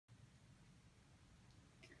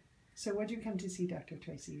So what did you come to see Dr.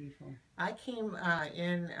 Tracy Ye for? I came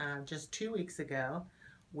in just 2 weeks ago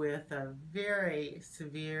with a very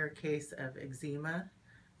severe case of eczema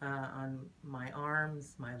on my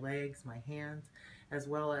arms, my legs, my hands, as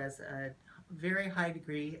well as a very high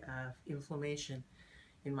degree of inflammation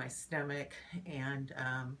in my stomach and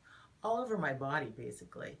all over my body,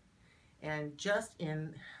 basically. And just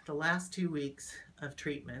in the last 2 weeks of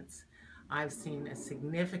treatments, I've seen a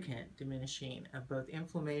significant diminishing of both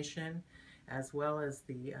inflammation as well as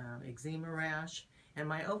the eczema rash, and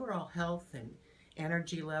my overall health and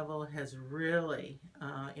energy level has really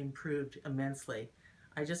improved immensely.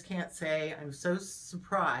 I just can't say I'm so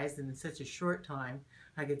surprised in such a short time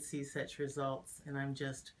I could see such results, and I'm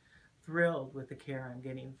just thrilled with the care I'm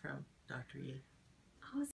getting from Dr. Ye.